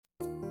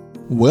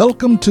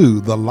Welcome to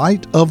The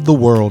Light of the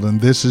World,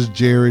 and this is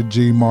Jerry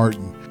G.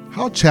 Martin.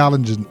 How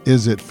challenging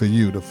is it for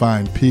you to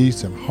find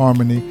peace and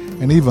harmony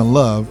and even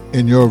love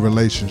in your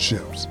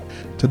relationships?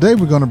 Today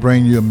we're going to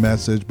bring you a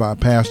message by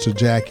Pastor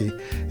Jackie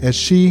as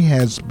she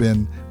has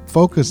been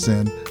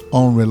focusing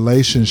on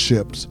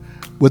relationships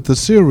with the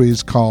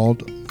series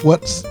called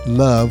What's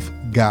Love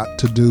Got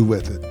to Do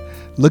with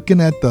It? Looking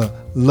at the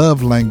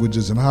love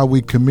languages and how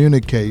we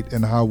communicate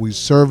and how we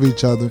serve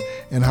each other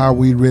and how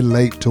we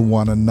relate to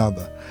one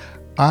another.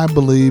 I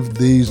believe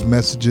these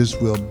messages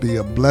will be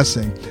a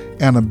blessing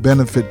and a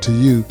benefit to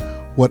you,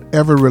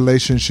 whatever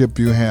relationship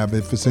you have,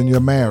 if it's in your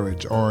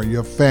marriage or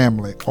your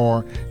family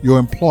or your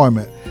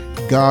employment.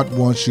 God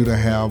wants you to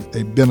have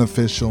a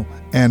beneficial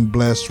and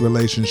blessed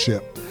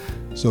relationship.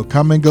 So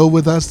come and go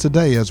with us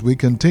today as we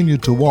continue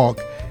to walk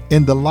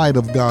in the light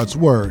of God's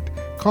Word.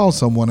 Call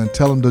someone and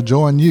tell them to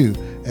join you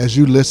as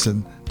you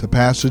listen to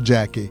Pastor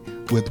Jackie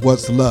with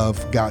What's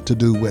Love Got to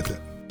Do with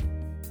It.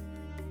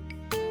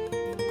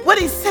 What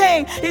he's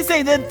saying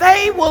that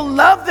they will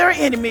love their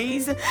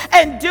enemies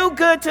and do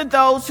good to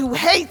those who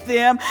hate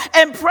them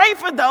and pray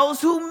for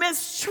those who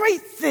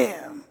mistreat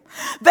them.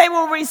 They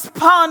will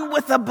respond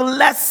with a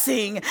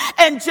blessing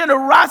and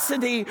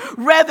generosity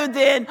rather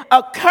than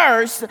a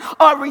curse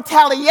or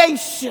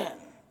retaliation.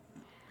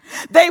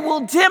 They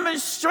will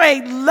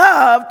demonstrate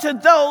love to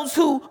those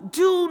who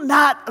do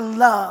not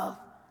love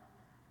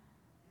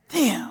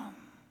them.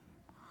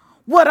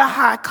 What a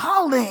high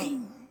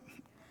calling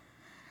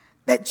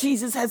that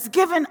Jesus has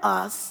given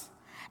us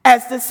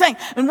as the saint.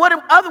 In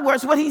other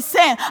words, what he's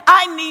saying,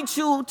 I need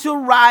you to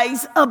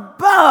rise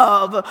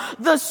above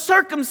the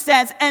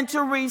circumstance and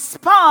to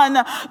respond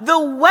the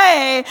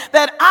way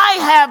that I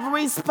have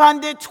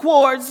responded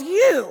towards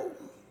you.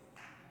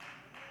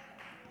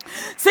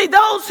 See,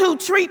 those who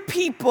treat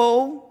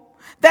people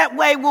that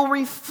way will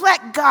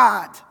reflect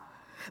God,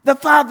 the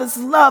Father's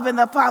love and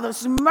the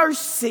Father's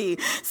mercy.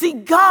 See,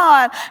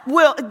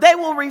 they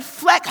will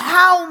reflect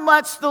how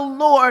much the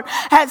Lord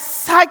has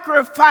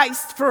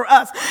sacrificed for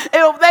us.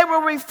 They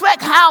will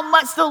reflect how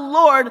much the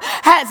Lord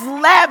has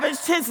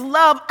lavished his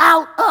love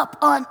up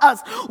on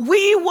us.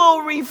 We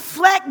will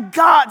reflect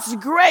God's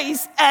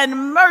grace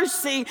and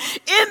mercy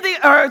in the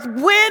earth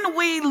when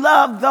we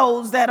love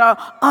those that are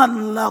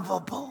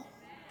unlovable.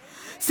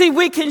 See,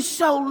 we can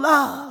show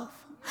love.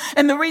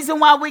 And the reason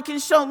why we can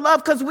show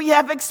love, because we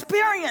have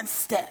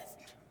experienced it.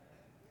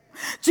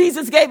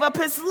 Jesus gave up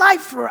his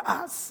life for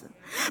us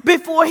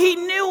before he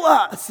knew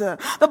us.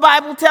 The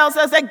Bible tells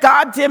us that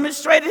God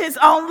demonstrated his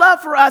own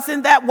love for us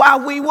in that while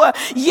we were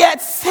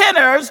yet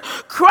sinners,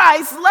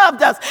 Christ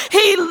loved us.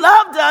 He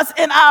loved us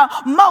in our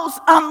most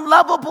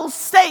unlovable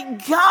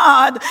state.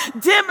 God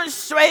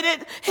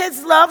demonstrated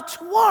his love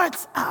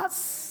towards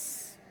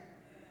us.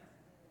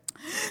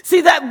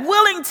 See, that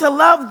willing to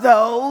love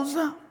those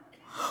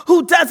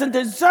who doesn't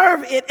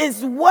deserve it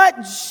is what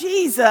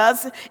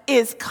Jesus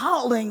is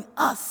calling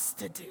us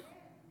to do.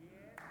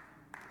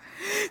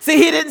 See,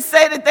 he didn't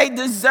say that they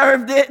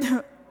deserved it.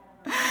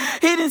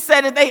 He didn't say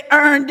that they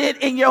earned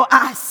it in your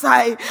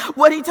eyesight.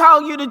 What he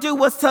told you to do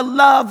was to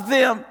love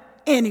them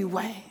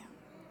anyway.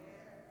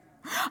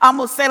 I'm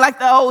going to say like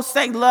the old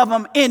saying, love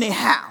them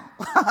anyhow.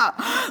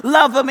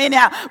 Love them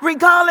anyhow.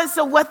 Regardless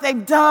of what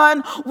they've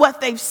done,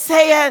 what they've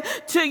said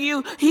to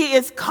you, he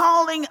is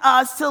calling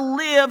us to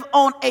live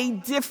on a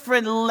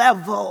different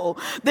level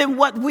than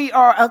what we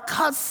are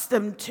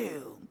accustomed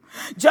to.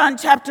 John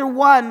chapter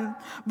 1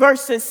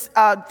 verses,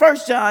 1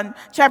 John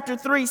chapter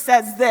 3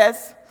 says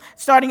this,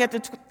 starting at the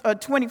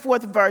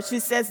 24th verse,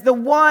 it says, the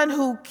one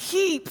who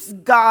keeps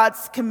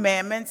God's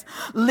commandments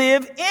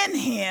live in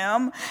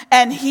him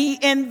and he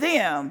in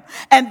them.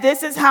 And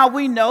this is how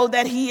we know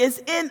that he is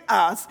in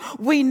us.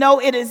 We know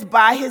it is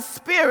by his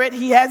spirit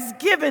he has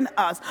given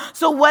us.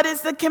 So what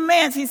is the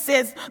commands? He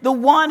says, the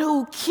one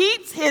who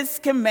keeps his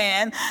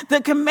command,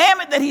 the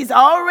commandment that he's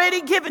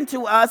already given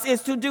to us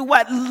is to do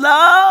what?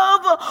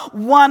 Love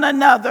one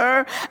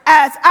another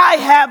as I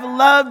have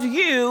loved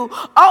you,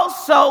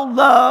 also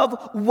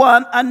love one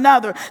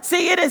another.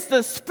 See, it is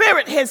the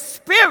Spirit, his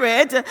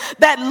Spirit,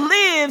 that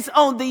lives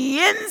on the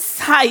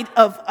inside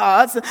of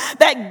us,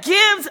 that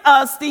gives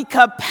us the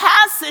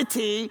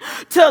capacity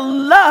to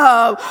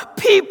love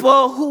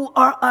people who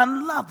are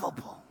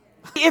unlovable.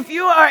 If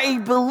you are a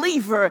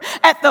believer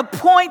at the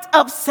point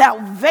of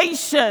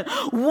salvation,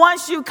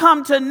 once you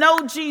come to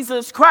know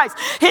Jesus Christ,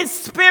 his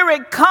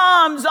spirit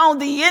comes on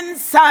the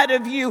inside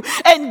of you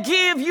and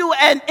give you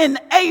an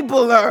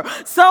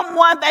enabler,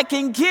 someone that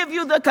can give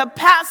you the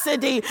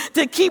capacity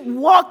to keep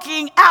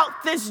walking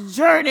out this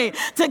journey,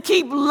 to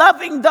keep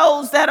loving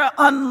those that are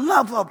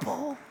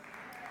unlovable.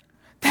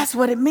 That's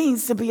what it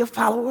means to be a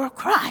follower of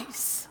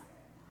Christ.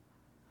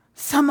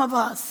 Some of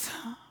us,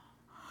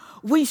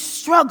 we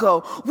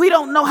struggle. We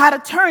don't know how to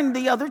turn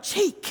the other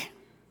cheek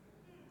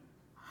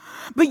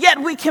But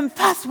yet we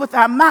confess with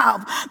our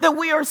mouth that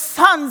we are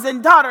sons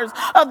and daughters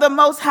of the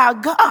Most High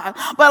God.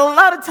 But a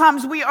lot of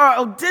times we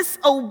are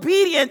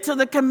disobedient to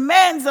the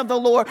commands of the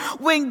Lord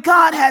when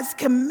God has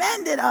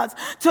commanded us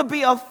to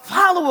be a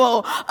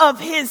follower of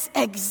his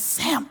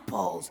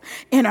examples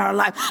in our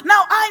life.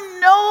 Now, I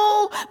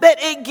know that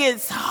it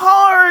gets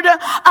hard.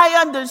 I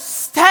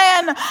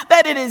understand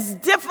that it is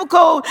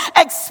difficult,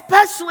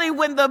 especially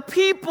when the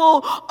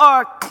people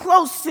are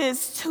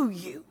closest to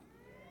you.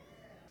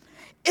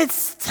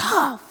 It's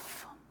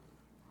tough.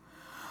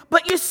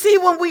 But you see,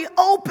 when we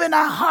open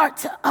our heart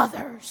to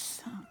others,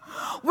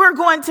 we're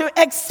going to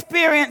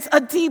experience a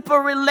deeper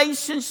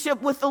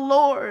relationship with the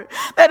Lord.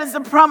 That is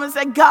the promise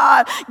that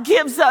God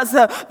gives us.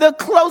 The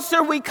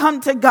closer we come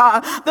to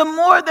God, the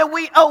more that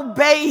we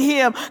obey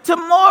him, the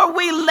more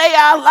we lay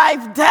our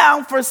life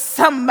down for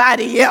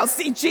somebody else.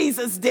 See,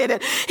 Jesus did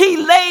it. He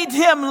laid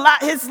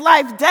his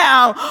life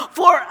down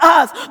for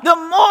us. The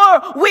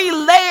more we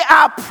lay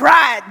our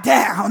pride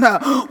down,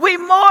 the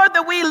more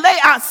that we lay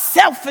our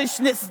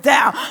selfishness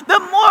down, the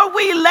more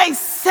we lay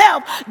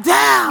self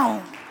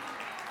down.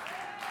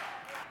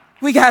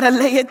 We got to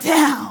lay it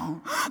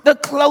down the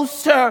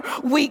closer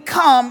we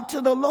come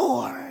to the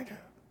Lord.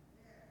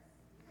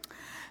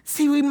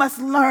 See, we must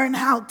learn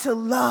how to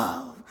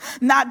love,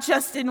 not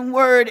just in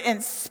word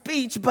and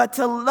speech, but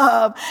to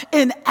love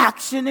in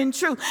action and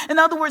truth. In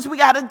other words, we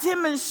got to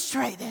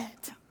demonstrate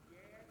it.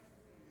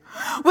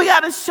 We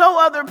got to show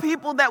other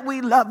people that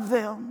we love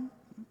them.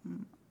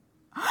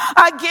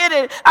 I get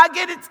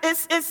it.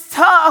 It's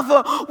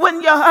tough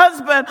when your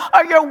husband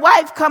or your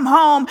wife come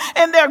home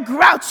and they're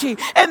grouchy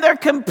and they're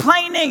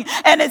complaining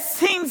and it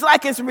seems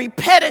like it's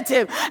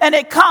repetitive and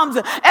it comes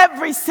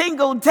every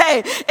single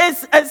day.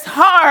 It's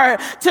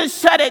hard to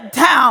shut it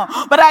down.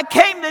 But I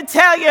came to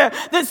tell you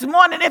this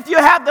morning, if you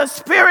have the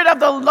Spirit of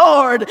the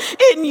Lord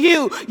in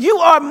you, you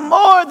are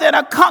more than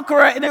a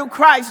conqueror in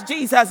Christ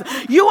Jesus.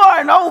 You are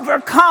an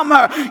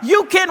overcomer.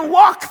 You can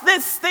walk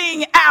this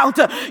thing out.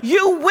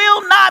 You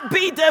will not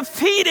be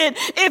defeated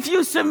if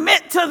you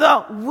submit to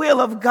the will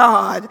of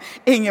God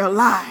in your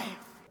life.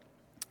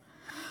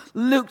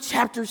 Luke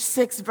chapter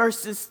 6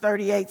 verses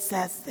 38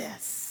 says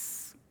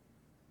this.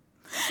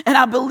 And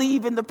I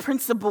believe in the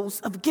principles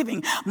of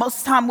giving.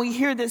 Most time we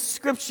hear this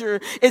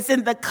scripture, it's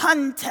in the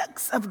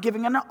context of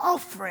giving an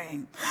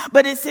offering.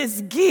 But it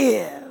says,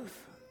 give,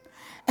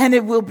 and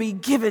it will be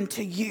given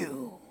to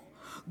you.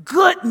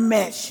 Good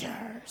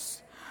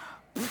measures,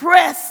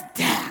 pressed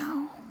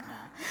down,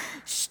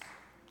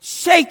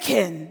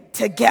 shaken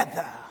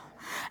together,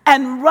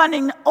 and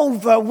running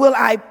over will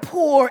I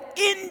pour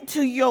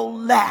into your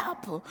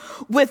lap.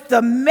 With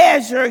the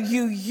measure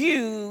you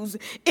use,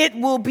 it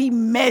will be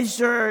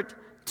measured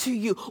to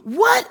you.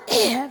 What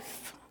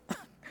if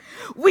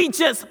we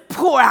just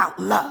pour out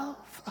love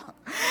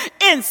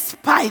in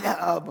spite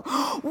of?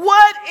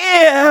 What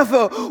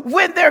if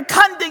when they're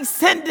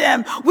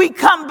condescending, we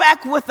come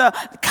back with a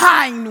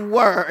kind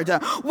word,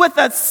 with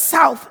a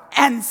soft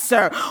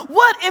answer?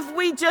 What if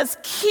we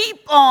just keep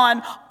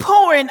on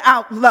pouring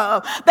out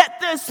love? That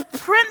this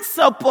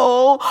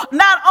principle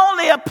not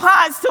only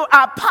applies to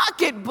our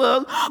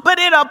pocketbook, but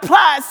it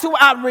applies to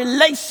our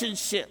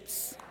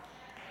relationships.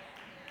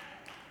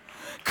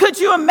 Could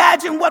you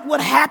imagine what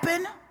would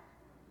happen?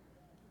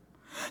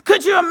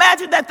 Could you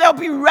imagine that there'll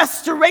be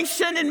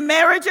restoration in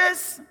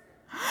marriages?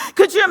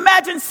 Could you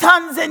imagine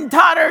sons and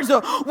daughters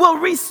will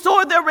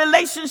restore their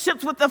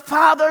relationships with the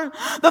father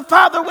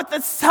with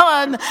the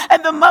son,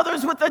 and the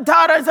mothers with the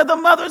daughters, and the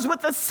mothers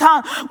with the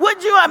son?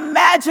 Would you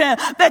imagine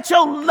that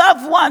your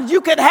loved ones, you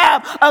could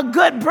have a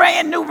good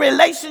brand new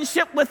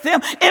relationship with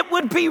them? It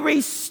would be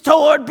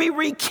restored, be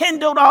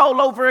rekindled all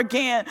over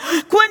again.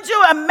 Couldn't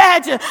you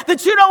imagine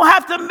that you don't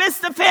have to miss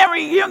the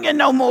family reunion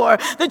no more,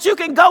 that you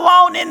can go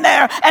on in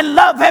there and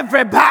love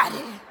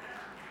everybody?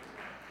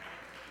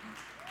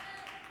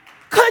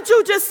 Could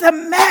you just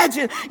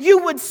imagine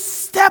you would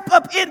step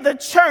up in the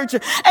church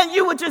and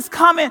you would just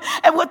come in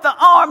and with the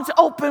arms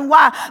open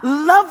wide,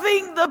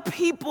 loving the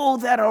people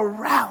that are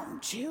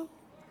around you?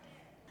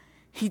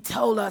 He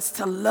told us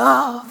to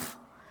love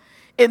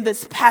in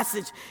this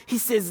passage. He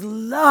says,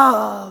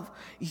 love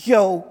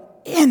your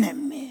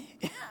enemy.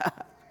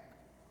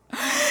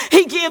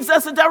 He gives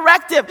us a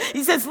directive.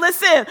 He says,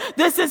 listen,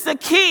 this is the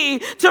key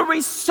to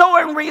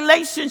restoring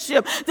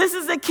relationship. This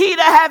is the key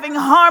to having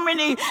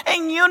harmony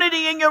and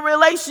unity in your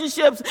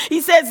relationships. He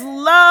says,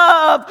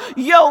 love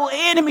your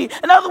enemy.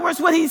 In other words,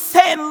 what he's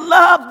saying,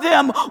 love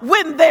them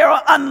when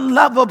they're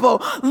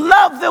unlovable.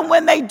 Love them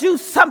when they do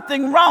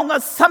something wrong or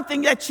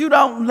something that you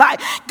don't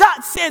like.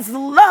 God says,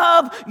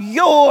 love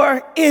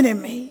your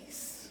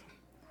enemies.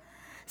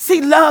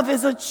 See, love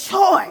is a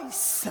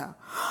choice.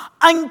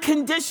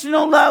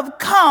 Unconditional love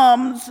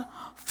comes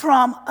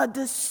from a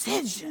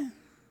decision.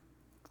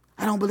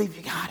 I don't believe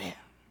you got it.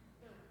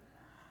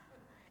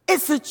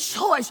 It's a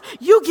choice.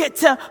 You get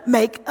to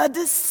make a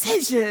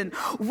decision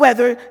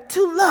whether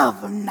to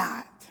love or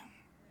not.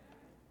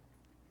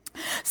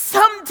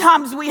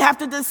 Sometimes we have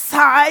to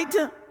decide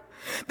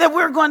that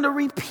we're going to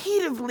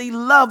repeatedly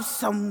love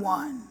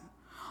someone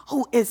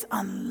who is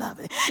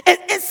unlovely.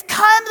 It's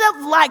kind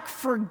of like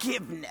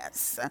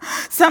forgiveness.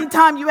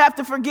 Sometimes you have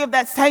to forgive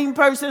that same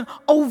person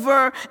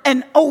over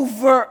and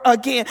over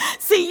again.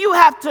 See, you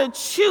have to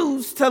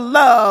choose to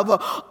love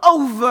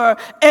over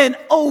and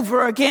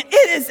over again.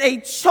 It is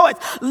a choice.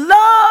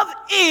 Love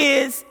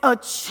is a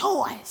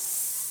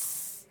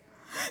choice.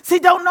 See,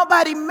 don't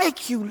nobody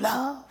make you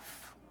love.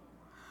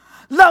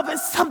 Love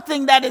is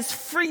something that is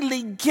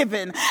freely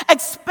given,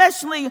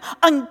 especially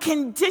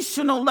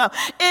unconditional love.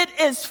 It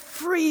is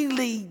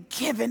freely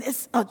given.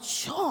 It's a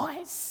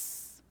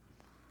choice.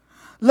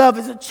 Love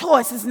is a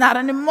choice. It's not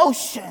an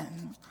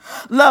emotion.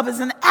 Love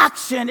is an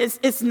action.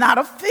 It's not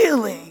a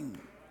feeling.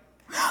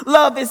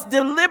 Love is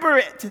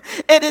deliberate.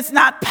 It is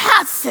not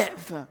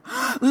passive.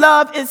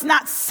 Love is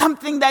not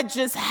something that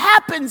just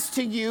happens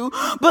to you,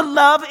 but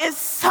love is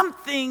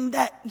something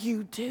that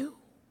you do.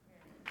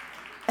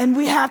 And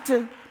we have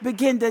to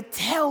begin to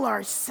tell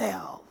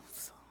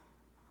ourselves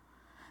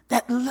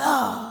that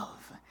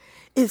love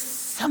is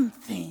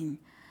something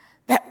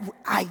that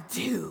I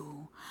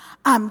do.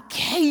 I'm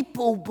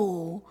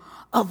capable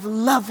of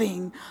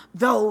loving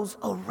those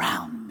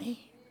around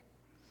me.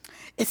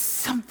 It's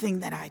something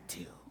that I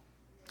do.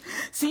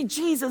 See,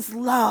 Jesus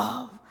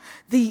loved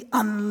the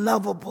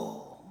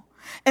unlovable.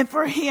 And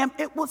for him,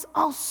 it was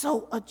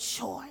also a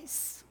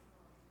choice.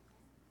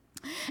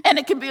 And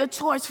it can be a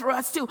choice for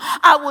us too.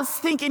 I was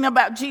thinking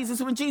about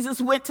Jesus when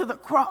Jesus went to the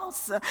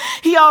cross.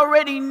 He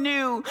already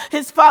knew,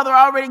 his father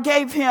already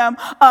gave him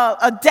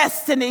a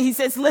destiny. He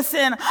says,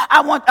 listen,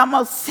 I'm going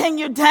to send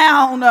you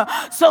down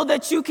so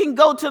that you can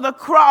go to the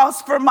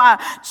cross for my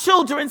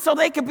children so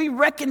they can be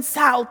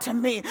reconciled to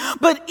me.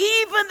 But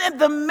even in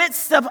the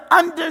midst of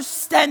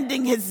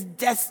understanding his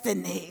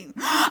destiny,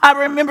 I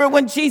remember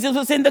when Jesus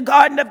was in the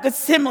Garden of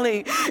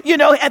Gethsemane,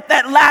 at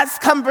that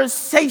last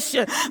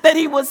conversation that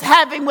he was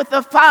having with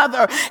the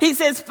Father. He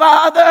says,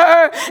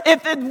 Father,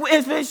 if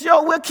it's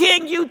your will,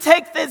 can you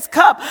take this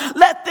cup?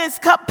 Let this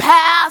cup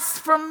pass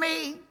from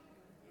me.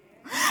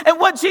 And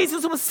what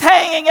Jesus was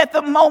saying at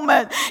the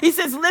moment, he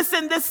says,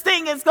 listen, this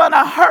thing is going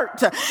to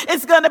hurt.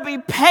 It's going to be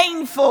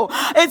painful.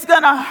 It's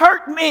going to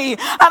hurt me.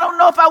 I don't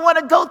know if I want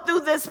to go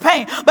through this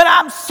pain, but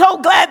I'm so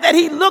glad that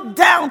he looked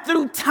down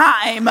through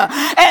time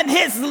and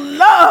his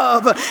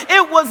love.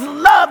 It was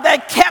love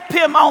that kept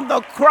him on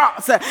the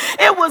cross.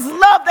 It was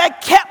love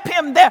that kept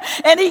him there.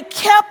 And he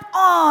kept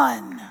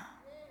on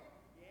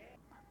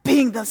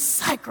being the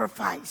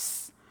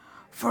sacrifice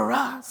for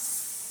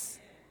us.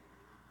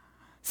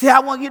 See, I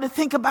want you to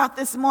think about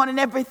this morning,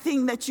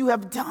 everything that you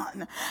have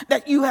done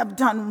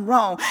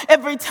wrong,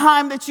 every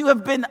time that you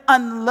have been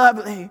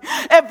unlovely,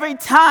 every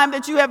time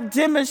that you have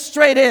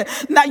demonstrated,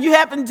 now you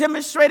haven't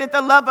demonstrated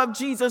the love of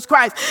Jesus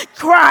Christ.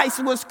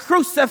 Christ was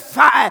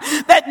crucified.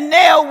 That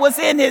nail was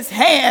in his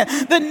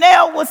hand. The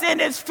nail was in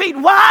his feet.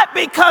 Why?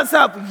 Because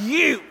of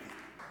you.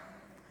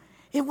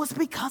 It was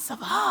because of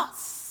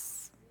us.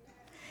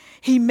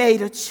 He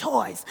made a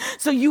choice.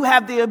 So you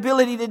have the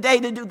ability today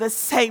to do the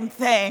same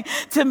thing,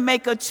 to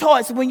make a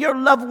choice. When your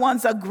loved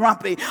ones are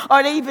grumpy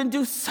or they even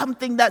do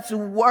something that's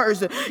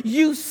worse,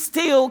 you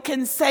still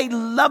can say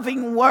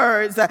loving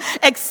words,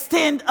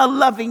 extend a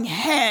loving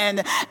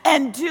hand,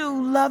 and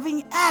do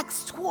loving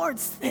acts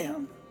towards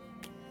them.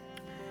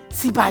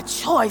 See, by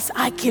choice,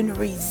 I can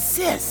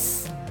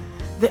resist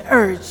the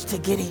urge to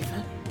get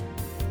even.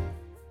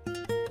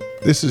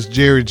 This is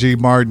Jerry G.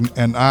 Martin,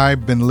 and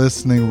I've been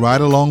listening right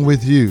along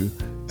with you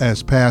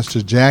as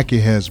Pastor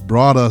Jackie has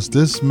brought us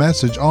this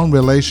message on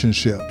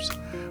relationships.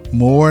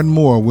 More and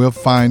more, we're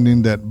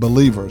finding that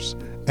believers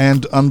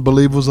and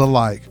unbelievers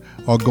alike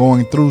are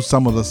going through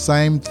some of the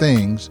same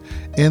things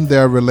in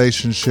their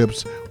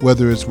relationships,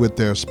 whether it's with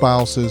their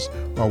spouses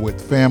or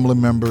with family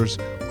members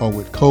or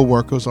with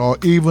co-workers or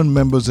even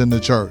members in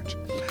the church.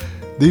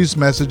 These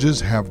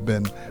messages have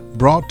been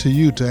brought to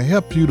you to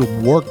help you to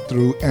work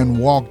through and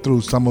walk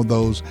through some of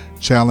those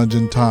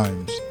challenging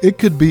times. It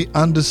could be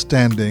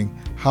understanding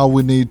how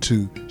we need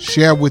to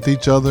share with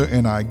each other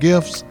in our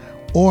gifts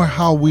or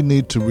how we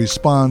need to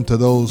respond to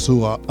those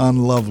who are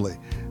unlovely.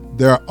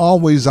 There are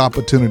always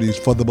opportunities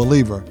for the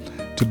believer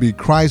to be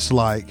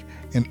Christ-like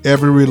in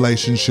every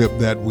relationship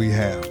that we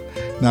have.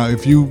 Now,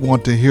 if you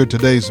want to hear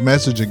today's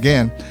message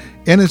again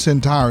in its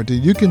entirety,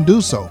 you can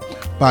do so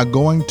by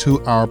going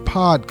to our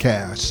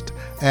podcast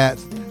at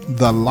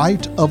The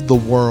Light of the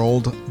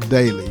World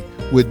Daily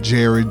with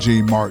Jerry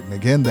G. Martin.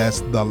 Again,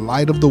 that's The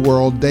Light of the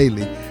World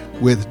Daily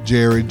with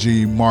Jerry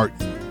G.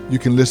 Martin. You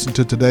can listen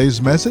to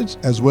today's message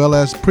as well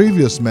as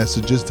previous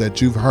messages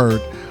that you've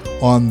heard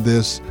on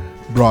this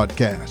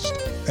broadcast.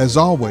 As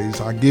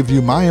always, I give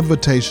you my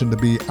invitation to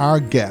be our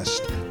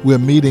guest. We're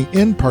meeting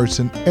in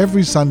person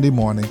every Sunday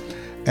morning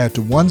at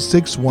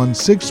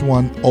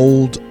 16161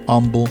 Old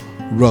Humble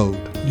Road.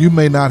 You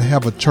may not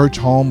have a church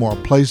home or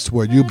a place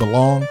where you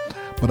belong,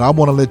 but I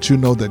want to let you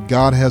know that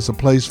God has a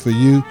place for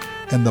you,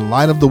 and the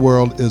Light of the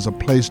World is a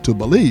place to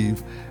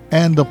believe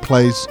and a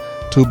place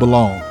to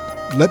belong.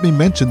 Let me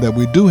mention that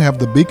we do have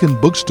the Beacon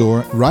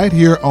Bookstore right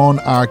here on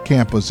our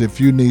campus. If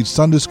you need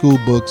Sunday school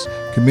books,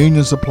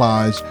 communion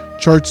supplies,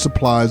 church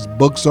supplies,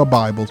 books, or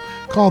Bibles,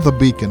 call the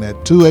Beacon at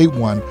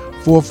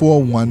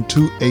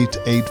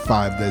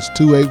 281-441-2885. That's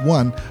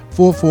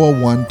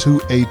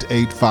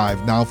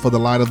 281-441-2885. Now for the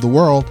light of the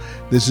world,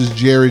 this is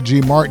Jerry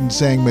G. Martin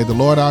saying, may the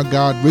Lord our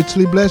God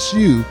richly bless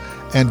you,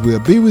 and we'll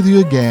be with you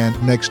again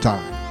next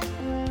time.